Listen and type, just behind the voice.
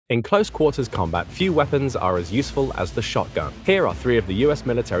In close quarters combat, few weapons are as useful as the shotgun. Here are three of the US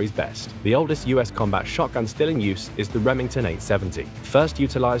military's best. The oldest US combat shotgun still in use is the Remington 870. First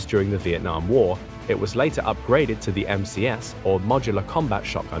utilized during the Vietnam War, it was later upgraded to the MCS, or modular combat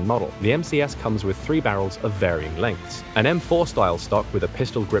shotgun model. The MCS comes with 3 barrels of varying lengths, an M4 style stock with a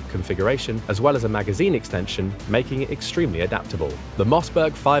pistol grip configuration, as well as a magazine extension, making it extremely adaptable. The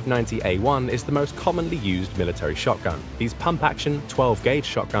Mossberg 590A1 is the most commonly used military shotgun. These pump-action 12-gauge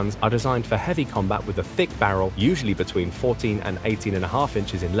shotguns are designed for heavy combat with a thick barrel, usually between 14 and 18.5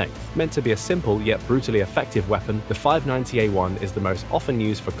 inches in length. Meant to be a simple yet brutally effective weapon, the 590A1 is the most often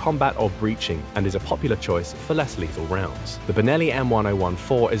used for combat or breaching and is a popular choice for less lethal rounds. The Benelli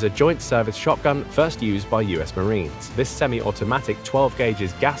M1014 is a joint service shotgun first used by US Marines. This semi-automatic 12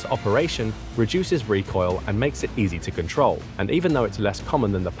 gauges gas operation reduces recoil and makes it easy to control, and even though it's less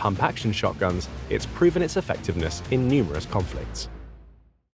common than the pump-action shotguns, it's proven its effectiveness in numerous conflicts.